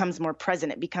 it becomes more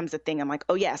present. It becomes a thing. I'm like,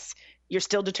 oh yes, you're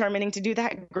still determining to do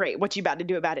that? Great. What you about to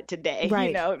do about it today? Right.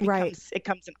 You know, it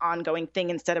becomes an ongoing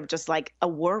thing instead of just like a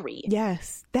worry.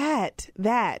 Yes. That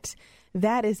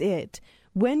is it.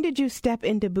 When did you step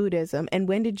into Buddhism, and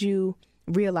when did you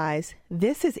realize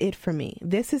this is it for me?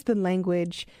 This is the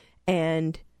language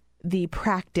and the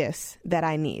practice that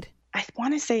I need. I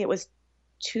want to say it was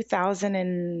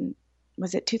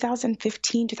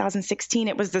 2015, 2016?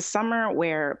 It was the summer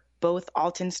where both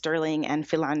Alton Sterling and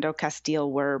Philando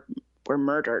Castile were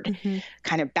murdered,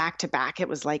 kind of back to back. It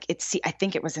was like, I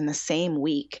think it was in the same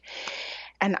week.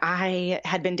 And I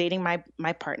had been dating my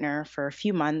partner for a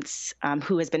few months,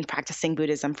 who has been practicing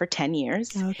Buddhism for 10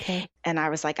 years. Okay. And I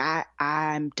was like,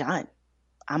 I'm done.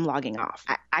 I'm logging off.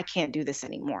 I can't do this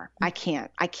anymore. I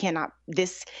cannot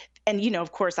this. And, you know,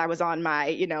 of course I was on my,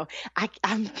 you know,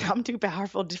 I'm too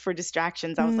powerful for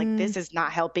distractions. I was like, this is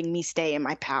not helping me stay in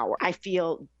my power. I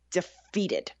feel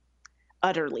defeated,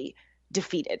 utterly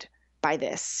defeated by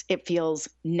this. It feels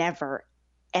never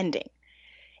ending.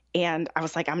 And I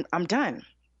was like, I'm done.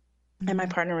 And my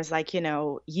partner was like, you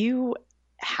know, you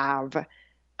have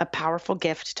a powerful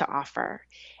gift to offer,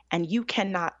 and you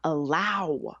cannot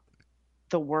allow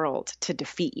the world to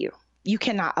defeat you. You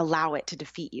cannot allow it to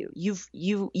defeat you.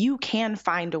 You can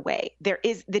find a way.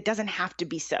 It doesn't have to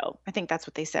be so. I think that's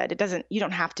what they said. You don't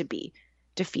have to be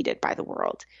defeated by the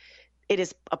world. It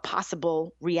is a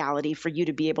possible reality for you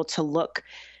to be able to look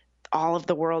all of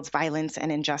the world's violence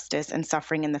and injustice and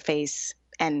suffering in the face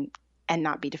and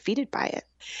not be defeated by it.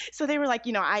 So they were like,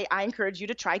 you know, I encourage you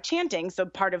to try chanting. So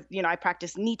part of, you know, I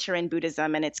practice Nichiren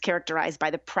Buddhism, and it's characterized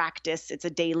by the practice. It's a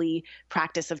daily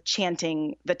practice of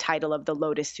chanting the title of the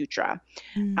Lotus Sutra,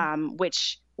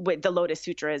 which the Lotus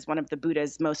Sutra is one of the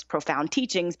Buddha's most profound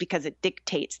teachings because it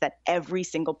dictates that every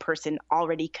single person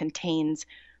already contains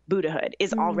Buddhahood,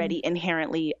 is already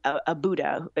inherently a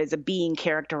Buddha, is a being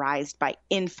characterized by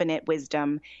infinite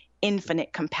wisdom,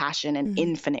 infinite compassion, and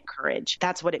infinite courage.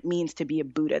 That's what it means to be a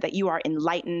Buddha, that you are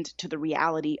enlightened to the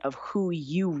reality of who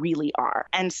you really are.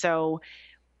 And so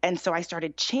I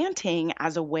started chanting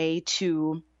as a way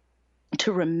to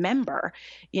remember,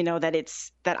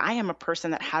 that I am a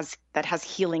person that has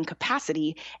healing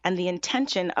capacity, and the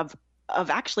intention of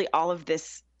actually all of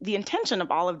this, the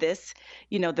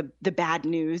bad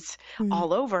news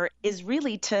all over is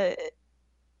really to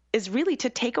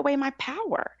take away my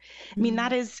power. I mean,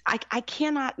 that is, I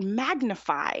cannot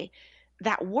magnify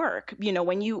that work.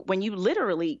 When you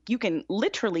can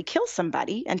literally kill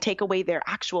somebody and take away their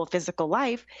actual physical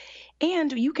life,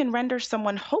 and you can render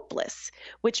someone hopeless,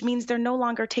 which means they're no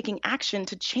longer taking action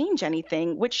to change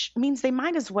anything, which means they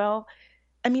might as well,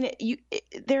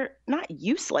 they're not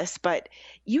useless, but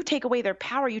you take away their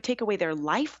power, you take away their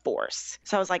life force.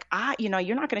 So I was like, you're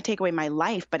not going to take away my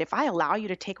life, but if I allow you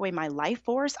to take away my life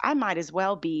force, I might as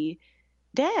well be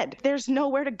dead. There's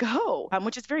nowhere to go,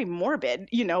 which is very morbid,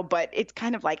 but it's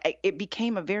kind of like it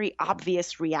became a very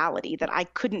obvious reality that I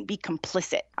couldn't be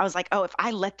complicit. I was like, oh, if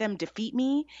I let them defeat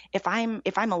me, if I'm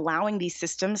allowing these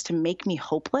systems to make me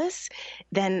hopeless,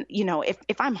 then,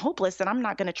 if I'm hopeless, then I'm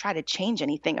not going to try to change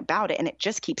anything about it. And it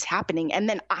just keeps happening. And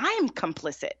then I'm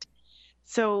complicit.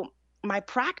 So my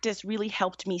practice really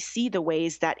helped me see the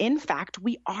ways that, in fact,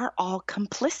 we are all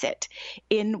complicit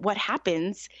in what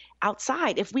happens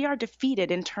outside. If we are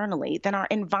defeated internally, then our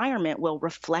environment will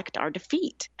reflect our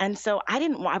defeat. And so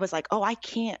I was like, oh, I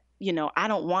can't, I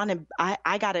don't want to,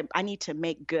 I need to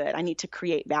make good. I need to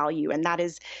create value. And that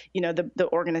is, the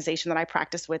organization that I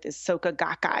practice with is Soka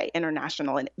Gakkai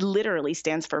International, and it literally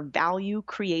stands for Value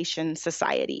Creation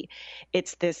Society.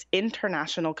 It's this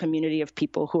international community of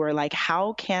people who are like,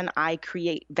 how can I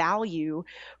create value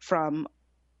from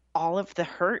all of the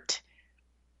hurt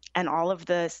and all of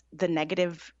the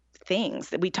negative things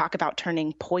that we talk about,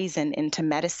 turning poison into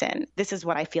medicine? This is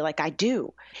what I feel like I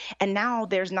do. And now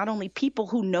there's not only people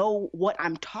who know what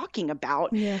I'm talking about,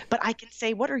 but I can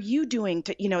say, what are you doing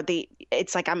to,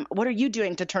 what are you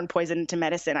doing to turn poison into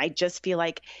medicine? I just feel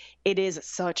like it is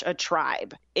such a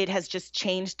tribe. It has just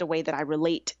changed the way that I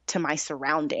relate to my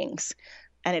surroundings.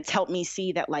 And it's helped me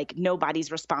see that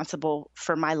nobody's responsible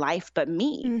for my life but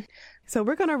me. So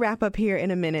we're going to wrap up here in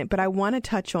a minute, but I want to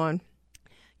touch on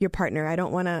your partner. I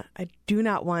do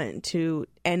not want to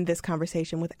end this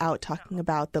conversation without talking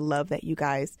about the love that you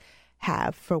guys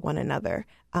have for one another.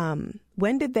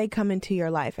 When did they come into your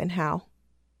life, and how?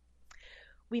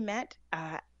 We met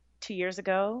 2 years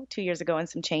ago and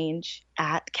some change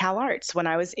at Cal Arts when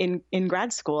I was in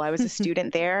grad school. I was a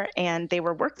student there, and they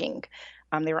were working.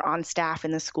 They were on staff in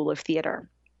the School of Theater.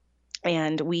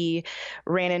 And we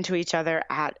ran into each other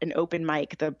at an open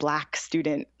mic. The Black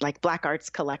Arts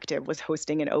Collective was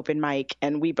hosting an open mic,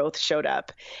 and we both showed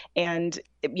up. And,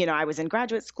 I was in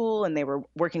graduate school and they were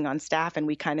working on staff, and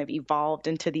we kind of evolved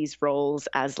into these roles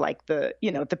as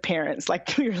the parents,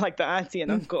 we were like the auntie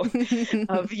and uncle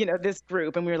of, this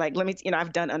group. And we were like,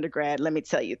 I've done undergrad. Let me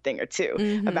tell you a thing or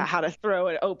two about how to throw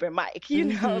an open mic,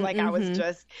 I was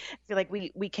just, I feel like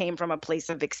we came from a place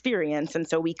of experience. And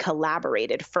so we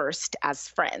collaborated first as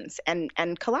friends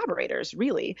and collaborators,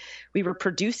 really. We were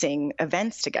producing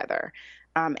events together,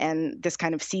 and this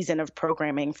kind of season of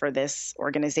programming for this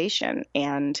organization.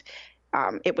 And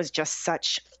it was just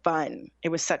such fun. It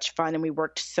was such fun, and we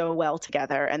worked so well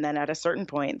together. And then at a certain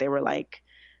point, they were like,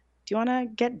 do you want to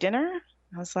get dinner?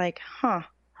 I was like, huh.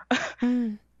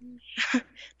 And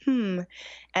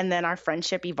then our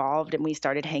friendship evolved, and we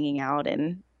started hanging out,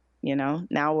 and,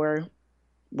 now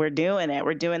we're doing it.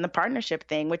 We're doing the partnership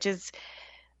thing, which is,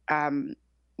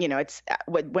 it's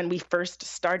when we first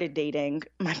started dating,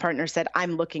 my partner said,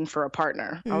 I'm looking for a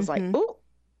partner. I was like, ooh.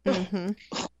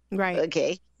 Right.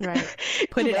 Okay. Right.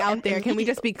 Put it out there. Can we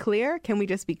just be clear?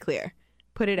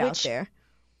 Put it out there.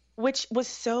 Which was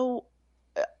so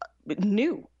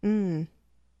new.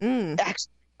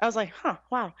 Actually, I was like, huh,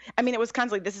 wow. I mean, it was kind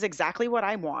of like, this is exactly what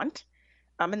I want.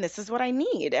 And this is what I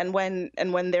need. And when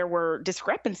there were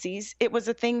discrepancies, it was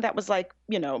a thing that was like,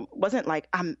 wasn't like,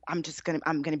 I'm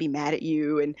going to be mad at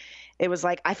you. And it was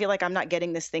like, I feel like I'm not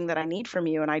getting this thing that I need from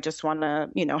you. And I just want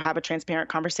to, have a transparent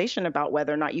conversation about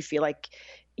whether or not you feel like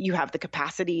you have the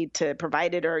capacity to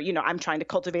provide it, or, I'm trying to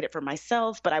cultivate it for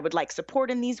myself, but I would like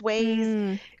support in these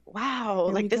ways.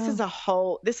 Wow. Like this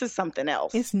is something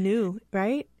else. It's new,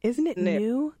 right? Isn't it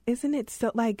new? Isn't it so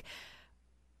like,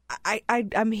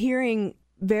 I'm hearing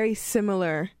very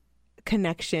similar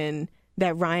connection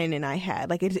that Ryan and I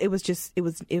had. Like it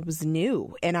was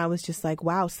new. And I was just like,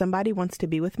 wow, somebody wants to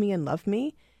be with me and love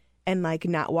me and like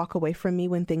not walk away from me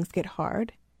when things get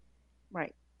hard.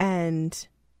 Right. And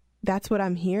that's what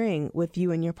I'm hearing with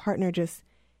you and your partner. Just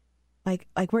like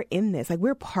we're in this, like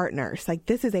we're partners. Like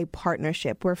this is a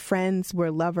partnership. We're friends,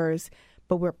 we're lovers,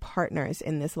 but we're partners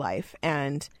in this life.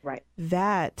 And right.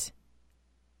 That,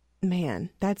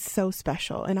 man, that's so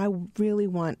special. And I really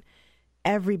want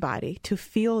everybody to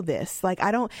feel this. Like, I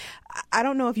don't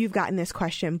know if you've gotten this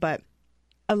question, but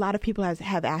a lot of people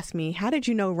have asked me, how did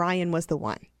you know Ryan was the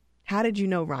one? How did you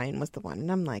know Ryan was the one?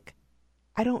 And I'm like,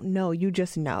 I don't know. You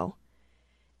just know.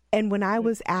 And when I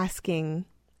was asking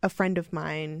a friend of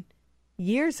mine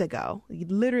years ago,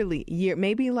 literally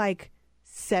maybe like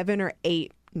 7 or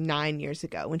 8, 9 years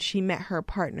ago, when she met her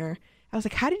partner, I was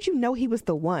like, how did you know he was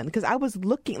the one? Because I was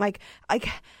looking like,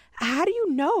 how do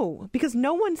you know? Because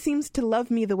no one seems to love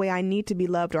me the way I need to be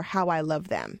loved or how I love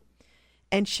them.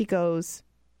 And she goes,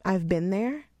 I've been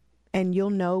there and you'll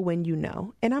know when you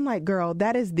know. And I'm like, girl,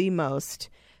 that is the most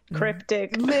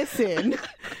cryptic. Listen,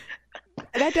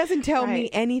 that doesn't tell me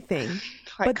anything.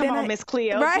 Like, but come then on, Miss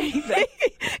Cleo. Right.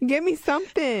 Give me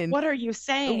something. What are you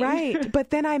saying? Right.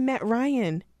 But then I met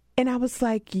Ryan and I was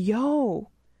like, yo,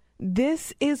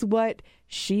 this is what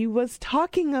she was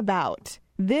talking about.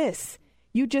 This.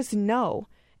 You just know.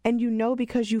 And you know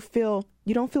because you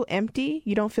don't feel empty.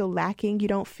 You don't feel lacking. You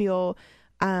don't feel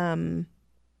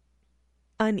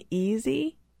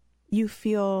uneasy. You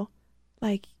feel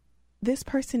like this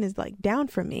person is like down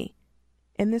for me.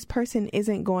 And this person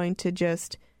isn't going to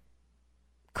just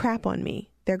crap on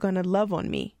me. They're going to love on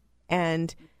me.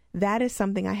 And that is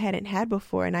something I hadn't had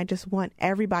before. And I just want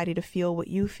everybody to feel what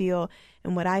you feel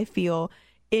and what I feel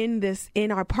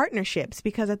in our partnerships,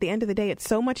 because at the end of the day, it's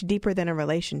so much deeper than a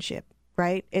relationship,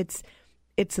 right? It's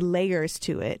layers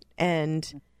to it.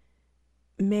 And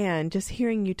man, just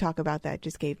hearing you talk about that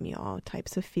just gave me all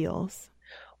types of feels.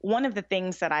 One of the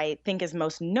things that I think is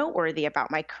most noteworthy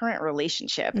about my current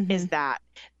relationship is that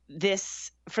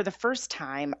for the first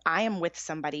time, I am with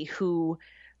somebody who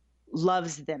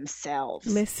loves themselves.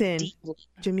 Listen, deeply,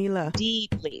 Jamila.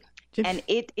 Deeply. And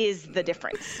it is the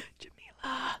difference.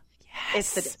 Jamila. Yes.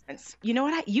 It's the difference. You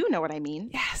know what I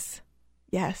mean? Yes.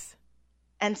 Yes.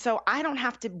 And so I don't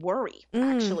have to worry,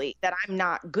 actually, that I'm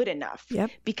not good enough.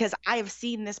 Yep. Because I have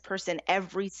seen this person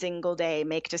every single day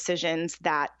make decisions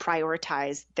that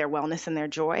prioritize their wellness and their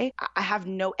joy. I have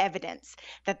no evidence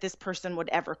that this person would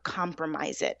ever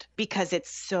compromise it because it's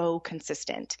so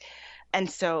consistent. And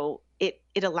so it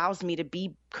allows me to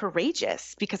be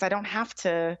courageous because I don't have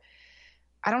to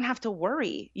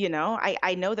worry,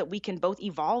 I know that we can both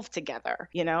evolve together,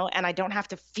 and I don't have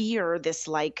to fear this,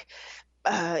 like,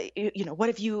 what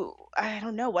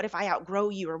if I outgrow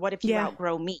you, or what if you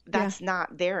outgrow me? That's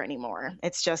not there anymore.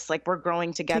 It's just like we're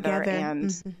growing together.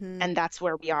 And that's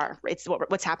where we are. It's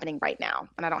what's happening right now.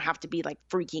 And I don't have to be like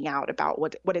freaking out about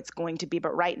what it's going to be.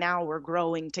 But right now we're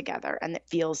growing together and it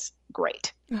feels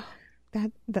great. Oh,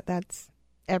 that's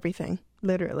everything,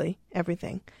 literally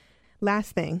everything.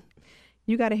 Last thing,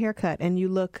 you got a haircut and you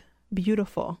look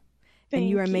beautiful. Thank and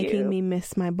you are you. making me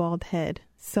miss my bald head.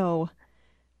 So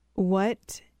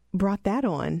what brought that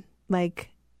on?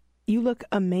 Like, you look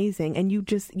amazing, and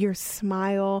your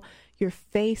smile, your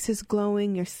face is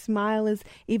glowing, your smile is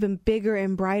even bigger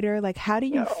and brighter. Like, how do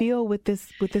you feel with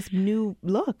this new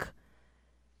look?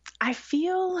 I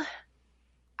feel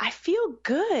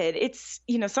good. It's,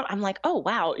 I'm like, oh,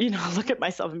 wow. I'll look at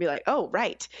myself and be like, oh,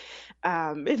 right.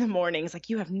 In the mornings, like,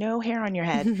 you have no hair on your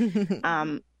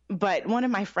head. But one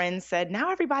of my friends said,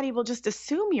 now everybody will just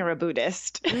assume you're a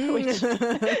Buddhist, which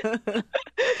I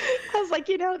was like,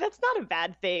 that's not a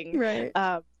bad thing. Right.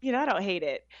 I don't hate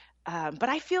it. But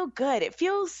I feel good. It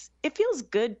feels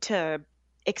good to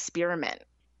experiment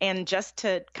and just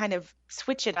to kind of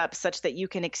switch it up such that you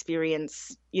can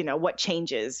experience, what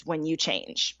changes when you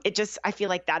change. I feel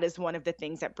like that is one of the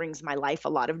things that brings my life a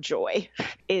lot of joy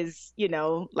is,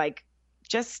 like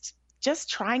just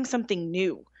trying something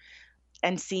new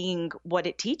and seeing what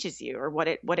it teaches you or what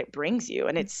it brings you.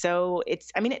 And it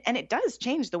does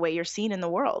change the way you're seen in the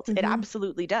world. Mm-hmm. It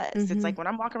absolutely does. Mm-hmm. It's like when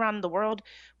I'm walking around in the world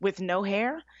with no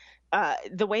hair,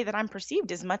 the way that I'm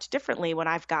perceived is much differently when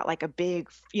I've got like a big,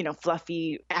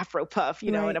 fluffy Afro puff,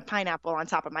 and a pineapple on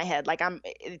top of my head. Like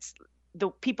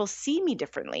the people see me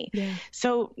differently. Yeah.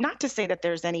 So not to say that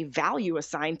there's any value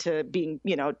assigned to being,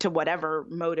 to whatever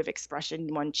mode of expression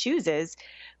one chooses,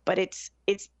 but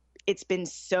it's been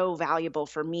so valuable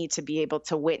for me to be able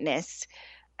to witness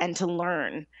and to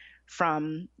learn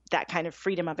from that kind of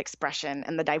freedom of expression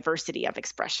and the diversity of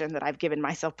expression that I've given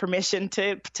myself permission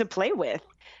to play with.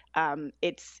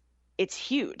 It's it's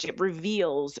huge. It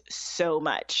reveals so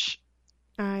much.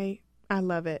 I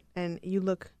love it. And you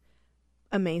look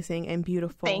amazing and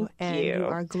beautiful. Thank and you. You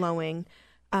are glowing.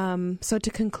 So to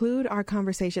conclude our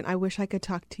conversation, I wish I could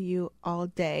talk to you all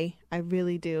day. I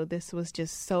really do. This was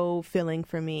just so filling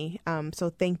for me. So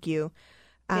thank you.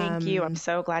 Thank you. I'm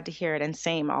so glad to hear it. And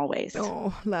same always.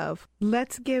 Oh, love.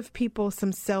 Let's give people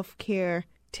some self-care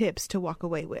tips to walk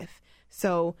away with.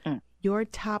 So your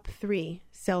top 3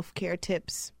 self-care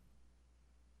tips,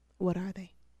 what are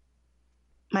they?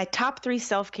 My top 3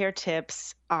 self-care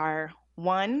tips are: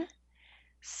 1,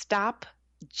 stop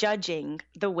judging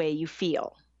the way you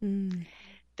feel.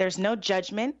 There's no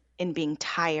judgment in being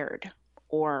tired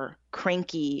or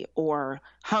cranky or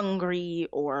hungry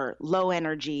or low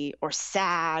energy or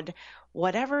sad.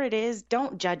 Whatever it is,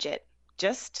 don't judge it.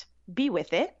 Just be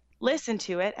with it, listen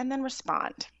to it, and then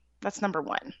respond. That's number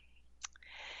 1.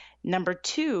 Number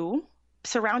 2,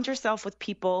 surround yourself with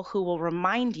people who will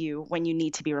remind you when you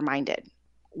need to be reminded.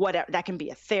 Whatever, that can be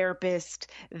a therapist,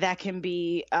 that can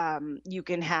be, you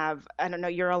can have, I don't know,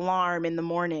 your alarm in the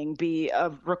morning be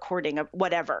a recording of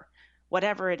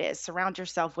whatever it is. Surround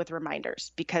yourself with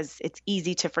reminders, because it's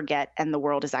easy to forget and the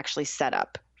world is actually set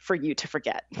up for you to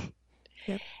forget.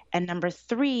 Yep. And number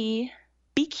 3,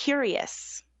 be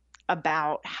curious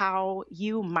about how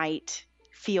you might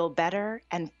feel better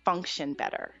and function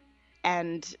better.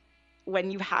 And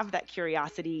when you have that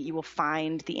curiosity, you will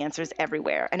find the answers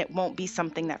everywhere, and it won't be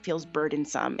something that feels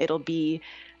burdensome. It'll be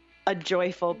a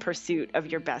joyful pursuit of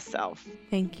your best self.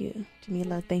 Thank you,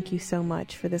 Jamila. Thank you so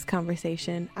much for this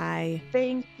conversation.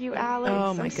 Thank you, Alex.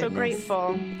 Oh, my I'm so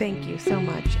grateful. Thank you so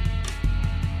much.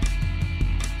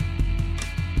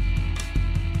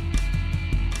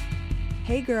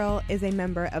 Hey Girl is a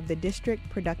member of the District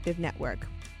Productive Network.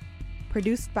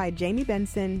 Produced by Jamie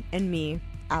Benson and me,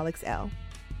 Alex L.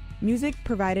 Music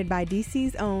provided by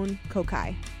DC's own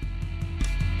Kokai.